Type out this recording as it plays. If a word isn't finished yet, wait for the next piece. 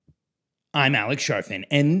I'm Alex Sharfin,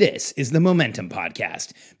 and this is the Momentum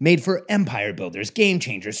Podcast, made for empire builders, game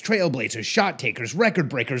changers, trailblazers, shot takers, record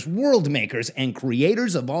breakers, world makers, and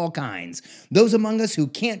creators of all kinds. Those among us who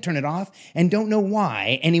can't turn it off and don't know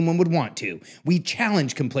why anyone would want to. We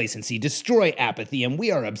challenge complacency, destroy apathy, and we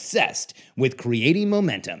are obsessed with creating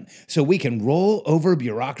momentum so we can roll over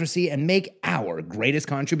bureaucracy and make our greatest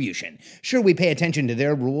contribution. Sure, we pay attention to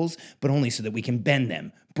their rules, but only so that we can bend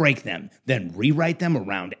them, break them, then rewrite them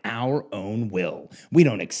around our own will. We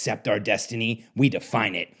don't accept our destiny, we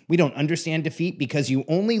define it. We don't understand defeat because you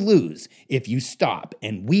only lose if you stop,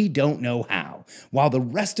 and we don't know how. While the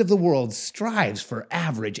rest of the world strives for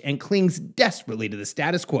average and clings desperately to the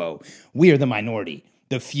status quo, we are the minority,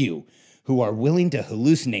 the few, who are willing to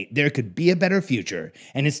hallucinate there could be a better future,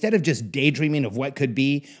 and instead of just daydreaming of what could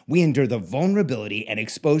be, we endure the vulnerability and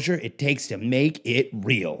exposure it takes to make it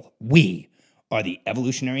real. We are the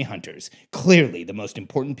evolutionary hunters, clearly the most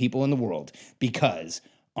important people in the world, because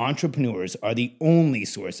entrepreneurs are the only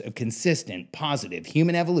source of consistent, positive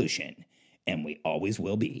human evolution, and we always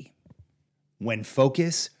will be. When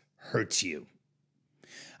focus hurts you.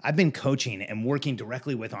 I've been coaching and working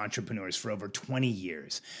directly with entrepreneurs for over 20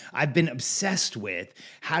 years. I've been obsessed with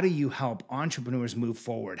how do you help entrepreneurs move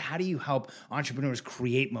forward? How do you help entrepreneurs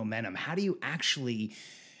create momentum? How do you actually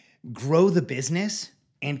grow the business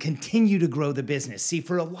and continue to grow the business? See,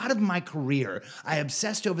 for a lot of my career, I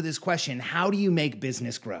obsessed over this question, how do you make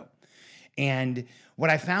business grow? And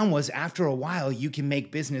what I found was after a while, you can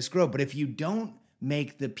make business grow, but if you don't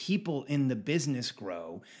make the people in the business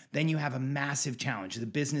grow, then you have a massive challenge. The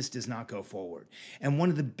business does not go forward. And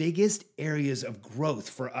one of the biggest areas of growth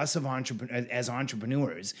for us as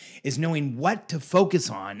entrepreneurs is knowing what to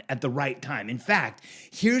focus on at the right time. In fact,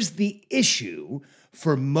 here's the issue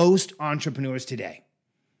for most entrepreneurs today.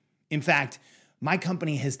 In fact, my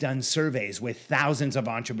company has done surveys with thousands of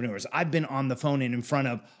entrepreneurs. I've been on the phone and in front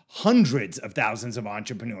of hundreds of thousands of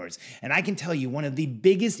entrepreneurs. And I can tell you one of the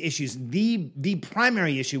biggest issues, the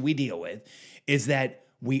primary issue we deal with is that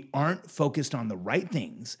we aren't focused on the right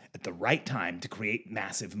things at the right time to create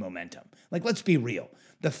massive momentum. Like, let's be real.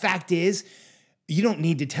 The fact is, you don't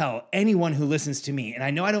need to tell anyone who listens to me, and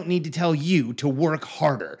I know I don't need to tell you to work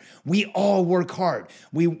harder. We all work hard.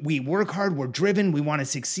 We work hard, we're driven, we want to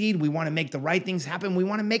succeed, we want to make the right things happen, we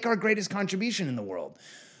want to make our greatest contribution in the world.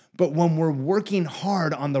 But when we're working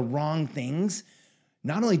hard on the wrong things,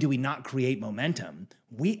 not only do we not create momentum,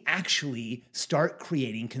 we actually start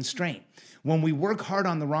creating constraint. When we work hard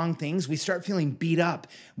on the wrong things, we start feeling beat up.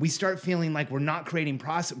 We start feeling like we're not creating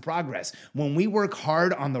progress. When we work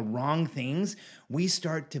hard on the wrong things, we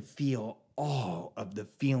start to feel all of the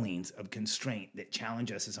feelings of constraint that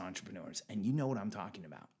challenge us as entrepreneurs. And you know what I'm talking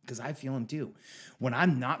about, because I feel them too. When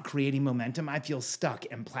I'm not creating momentum, I feel stuck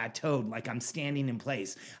and plateaued, like I'm standing in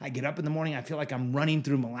place. I get up in the morning, I feel like I'm running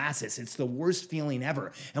through molasses. It's the worst feeling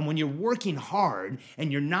ever. And when you're working hard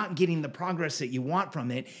and you're not getting the progress that you want from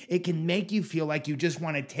it, it can make you feel like you just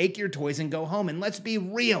want to take your toys and go home. And let's be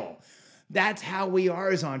real. That's how we are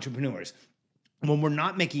as entrepreneurs. When we're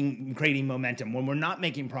not creating momentum, when we're not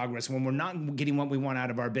making progress, when we're not getting what we want out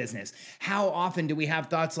of our business, how often do we have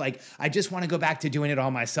thoughts like, I just want to go back to doing it all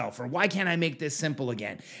myself, or why can't I make this simple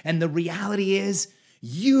again? And the reality is,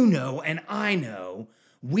 you know, and I know,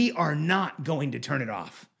 we are not going to turn it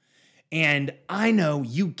off. And I know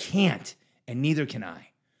you can't, and neither can I.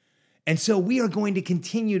 And so we are going to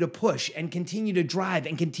continue to push and continue to drive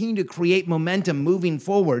and continue to create momentum moving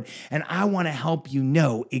forward. And I want to help you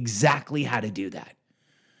know exactly how to do that.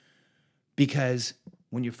 Because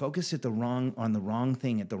when you're focused on the right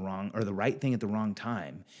thing at the wrong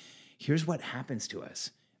time, here's what happens to us.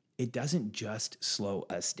 It doesn't just slow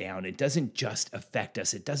us down. It doesn't just affect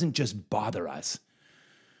us. It doesn't just bother us.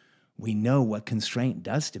 We know what constraint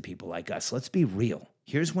does to people like us. Let's be real.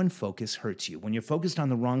 Here's when focus hurts you. When you're focused on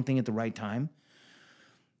the wrong thing at the right time,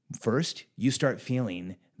 first, you start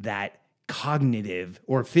feeling that cognitive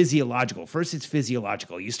or physiological. First, it's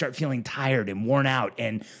physiological. You start feeling tired and worn out,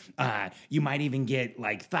 and you might even get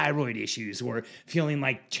like thyroid issues or feeling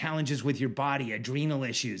like challenges with your body, adrenal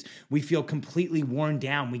issues. We feel completely worn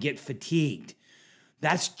down. We get fatigued.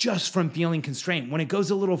 That's just from feeling constrained. When it goes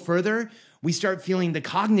a little further, we start feeling the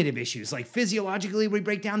cognitive issues, like physiologically we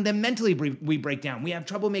break down, then mentally we break down. We have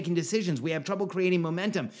trouble making decisions. We have trouble creating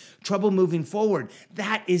momentum, trouble moving forward.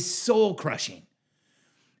 That is soul crushing.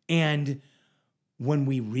 And when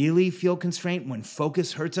we really feel constraint, when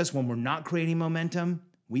focus hurts us, when we're not creating momentum,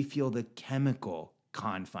 we feel the chemical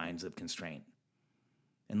confines of constraint.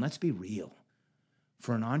 And let's be real.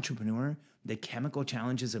 For an entrepreneur, The chemical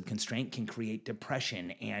challenges of constraint can create depression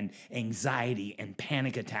and anxiety and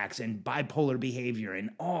panic attacks and bipolar behavior and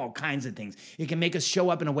all kinds of things. It can make us show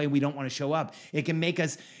up in a way we don't want to show up. It can make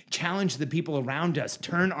us challenge the people around us,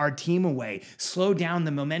 turn our team away, slow down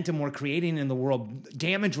the momentum we're creating in the world,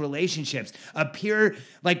 damage relationships, appear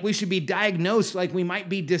like we should be diagnosed, like we might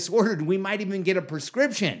be disordered. We might even get a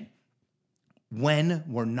prescription when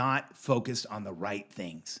we're not focused on the right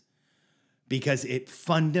things, because it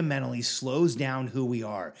fundamentally slows down who we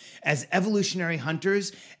are. As evolutionary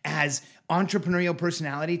hunters, as entrepreneurial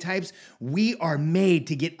personality types, we are made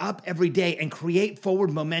to get up every day and create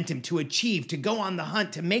forward momentum, to achieve, to go on the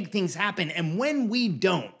hunt, to make things happen. And when we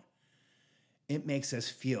don't, it makes us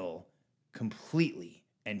feel completely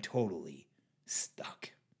and totally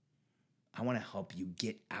stuck. I want to help you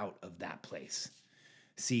get out of that place.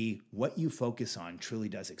 See, what you focus on truly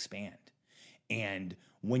does expand. And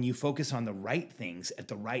when you focus on the right things at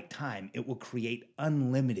the right time, it will create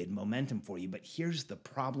unlimited momentum for you. But here's the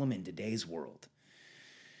problem in today's world.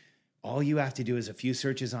 All you have to do is a few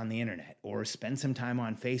searches on the internet or spend some time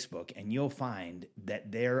on Facebook, and you'll find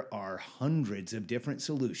that there are hundreds of different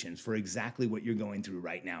solutions for exactly what you're going through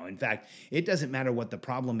right now. In fact, it doesn't matter what the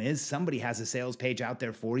problem is. Somebody has a sales page out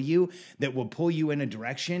there for you that will pull you in a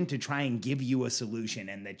direction to try and give you a solution.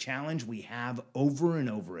 And the challenge we have over and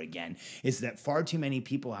over again is that far too many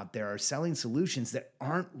people out there are selling solutions that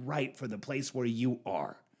aren't right for the place where you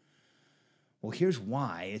are. Well, here's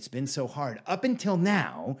why it's been so hard up until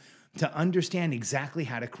now to understand exactly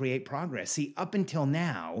how to create progress. See, up until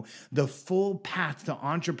now, the full path to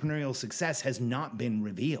entrepreneurial success has not been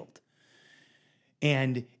revealed.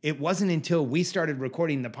 And it wasn't until we started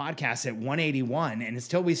recording the podcast at 181 and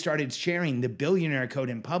until we started sharing the Billionaire Code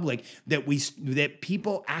in public that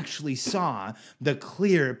people actually saw the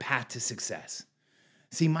clear path to success.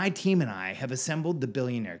 See, my team and I have assembled the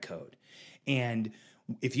Billionaire Code. And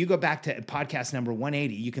if you go back to podcast number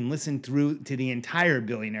 180, you can listen through to the entire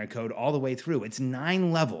Billionaire Code all the way through. It's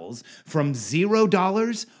 9 levels from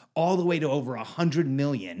 $0 all the way to over 100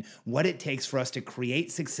 million, what it takes for us to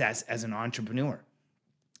create success as an entrepreneur.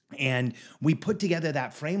 And we put together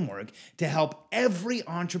that framework to help every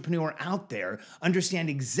entrepreneur out there understand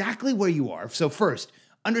exactly where you are. So first,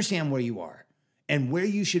 understand where you are and where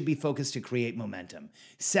you should be focused to create momentum.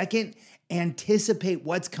 Second, anticipate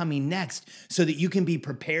what's coming next so that you can be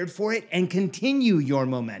prepared for it and continue your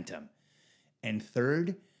momentum. And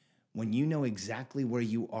third, when you know exactly where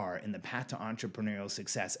you are in the path to entrepreneurial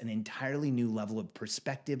success, an entirely new level of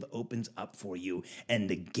perspective opens up for you and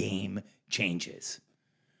the game changes.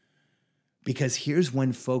 Because here's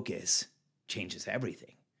when focus changes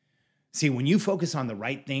everything. See, when you focus on the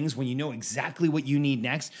right things, when you know exactly what you need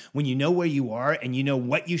next, when you know where you are and you know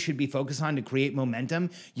what you should be focused on to create momentum,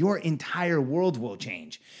 your entire world will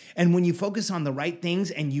change. And when you focus on the right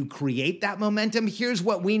things and you create that momentum, here's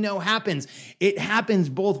what we know happens. It happens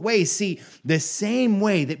both ways. See, the same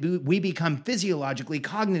way that we become physiologically,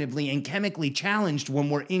 cognitively, and chemically challenged when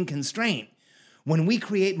we're in constraint, when we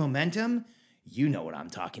create momentum, you know what I'm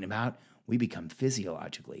talking about. We become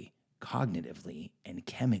physiologically, cognitively, and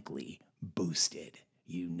chemically boosted.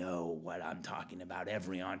 You know what I'm talking about.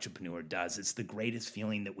 Every entrepreneur does. It's the greatest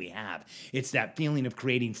feeling that we have. It's that feeling of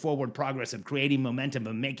creating forward progress, of creating momentum,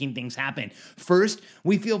 of making things happen. First,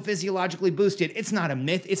 we feel physiologically boosted. It's not a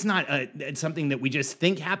myth. It's not it's something that we just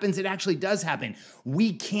think happens. It actually does happen.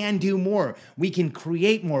 We can do more. We can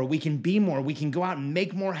create more. We can be more. We can go out and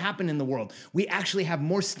make more happen in the world. We actually have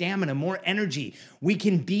more stamina, more energy. We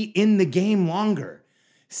can be in the game longer.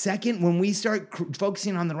 Second, when we start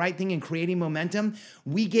focusing on the right thing and creating momentum,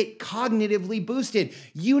 we get cognitively boosted.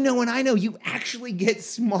 You know, and I know you actually get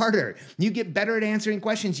smarter. You get better at answering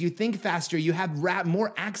questions. You think faster. You have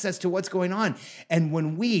more access to what's going on. And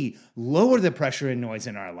when we lower the pressure and noise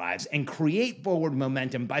in our lives and create forward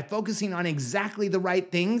momentum by focusing on exactly the right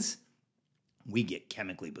things, we get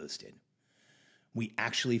chemically boosted. We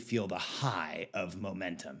actually feel the high of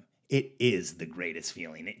momentum. It is the greatest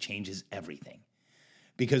feeling. It changes everything.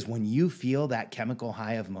 Because when you feel that chemical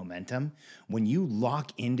high of momentum, when you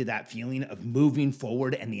lock into that feeling of moving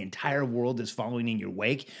forward and the entire world is following in your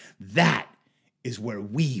wake, that is where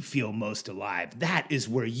we feel most alive. That is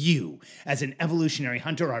where you, as an evolutionary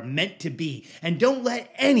hunter, are meant to be. And don't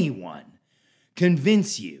let anyone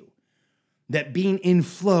convince you that being in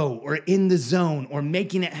flow or in the zone or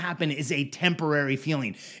making it happen is a temporary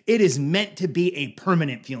feeling. It is meant to be a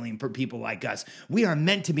permanent feeling for people like us. We are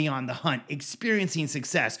meant to be on the hunt, experiencing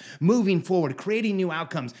success, moving forward, creating new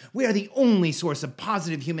outcomes. We are the only source of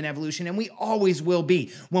positive human evolution, and we always will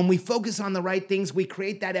be. When we focus on the right things, we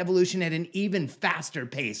create that evolution at an even faster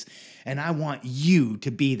pace. And I want you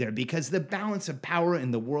to be there because the balance of power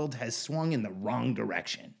in the world has swung in the wrong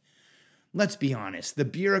direction. Let's be honest, the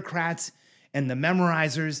bureaucrats and the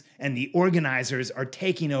memorizers and the organizers are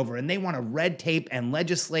taking over, and they want to red tape and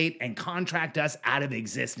legislate and contract us out of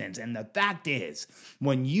existence. And the fact is,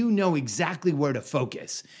 when you know exactly where to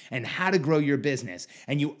focus and how to grow your business,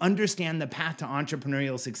 and you understand the path to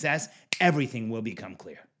entrepreneurial success, everything will become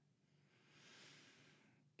clear.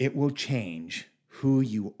 It will change who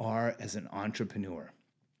you are as an entrepreneur.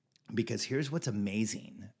 Because here's what's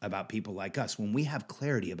amazing about people like us. When we have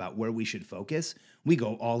clarity about where we should focus, we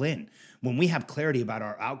go all in. When we have clarity about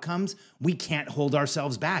our outcomes, we can't hold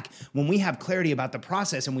ourselves back. When we have clarity about the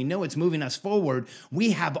process and we know it's moving us forward,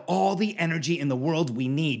 we have all the energy in the world we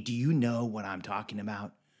need. Do you know what I'm talking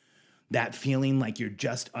about? That feeling like you're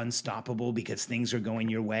just unstoppable because things are going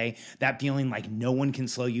your way. That feeling like no one can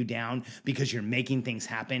slow you down because you're making things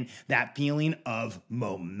happen. That feeling of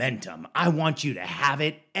momentum. I want you to have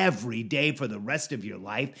it every day for the rest of your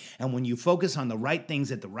life. And when you focus on the right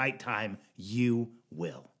things at the right time, you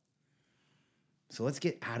will. So let's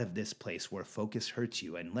get out of this place where focus hurts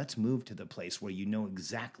you, and let's move to the place where you know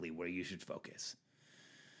exactly where you should focus.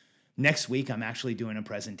 Next week, I'm actually doing a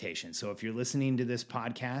presentation. So if you're listening to this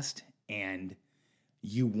podcast and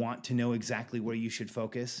you want to know exactly where you should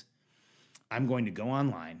focus, I'm going to go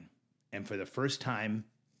online and for the first time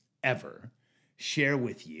ever, share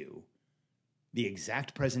with you the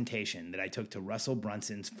exact presentation that I took to Russell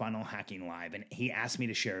Brunson's Funnel Hacking Live. And he asked me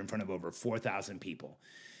to share in front of over 4,000 people.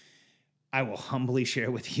 I will humbly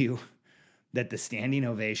share with you that the standing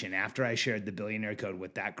ovation after I shared the Billionaire Code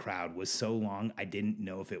with that crowd was so long, I didn't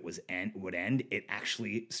know if it would end. It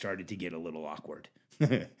actually started to get a little awkward.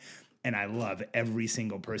 And I love every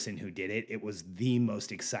single person who did it. It was the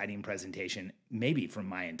most exciting presentation, maybe from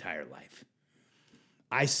my entire life.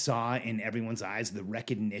 I saw in everyone's eyes the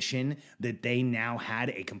recognition that they now had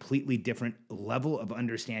a completely different level of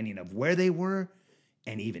understanding of where they were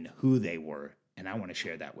and even who they were. And I want to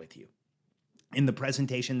share that with you. In the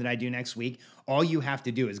presentation that I do next week, all you have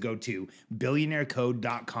to do is go to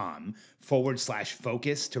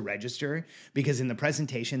billionairecode.com/focus to register, because in the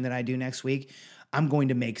presentation that I do next week, I'm going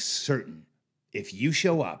to make certain if you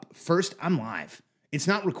show up, first, I'm live. It's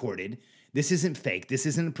not recorded. This isn't fake. This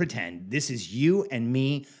isn't pretend. This is you and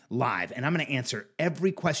me live. And I'm going to answer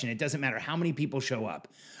every question. It doesn't matter how many people show up.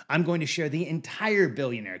 I'm going to share the entire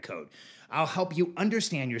Billionaire Code. I'll help you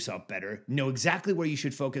understand yourself better, know exactly where you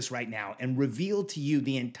should focus right now, and reveal to you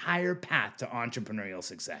the entire path to entrepreneurial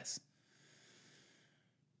success.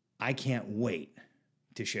 I can't wait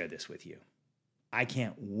to share this with you. I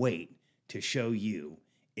can't wait to show you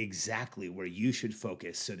exactly where you should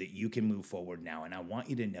focus so that you can move forward now. And I want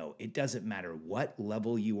you to know it doesn't matter what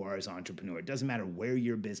level you are as an entrepreneur. It doesn't matter where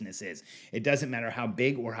your business is. It doesn't matter how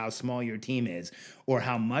big or how small your team is or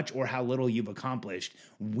how much or how little you've accomplished.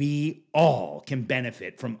 We all can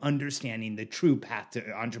benefit from understanding the true path to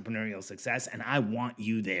entrepreneurial success. And I want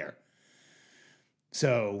you there.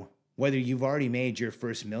 So whether you've already made your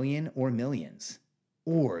first million or millions,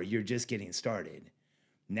 or you're just getting started,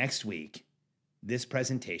 next week, this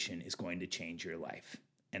presentation is going to change your life.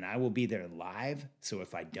 And I will be there live, so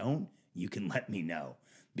if I don't, you can let me know,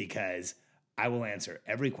 because I will answer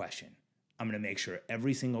every question. I'm going to make sure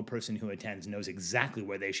every single person who attends knows exactly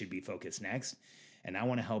where they should be focused next, and I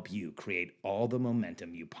want to help you create all the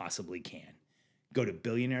momentum you possibly can. Go to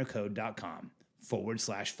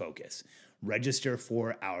billionairecode.com/focus. Register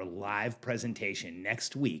for our live presentation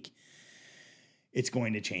next week. It's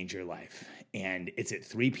going to change your life. And it's at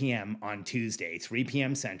 3 p.m. on Tuesday, 3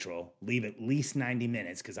 p.m. Central. Leave at least 90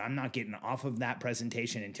 minutes because I'm not getting off of that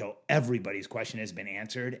presentation until everybody's question has been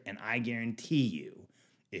answered. And I guarantee you,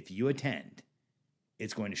 if you attend,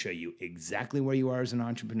 it's going to show you exactly where you are as an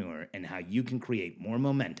entrepreneur and how you can create more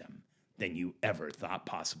momentum than you ever thought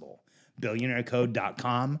possible.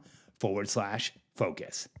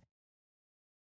 billionairecode.com/focus.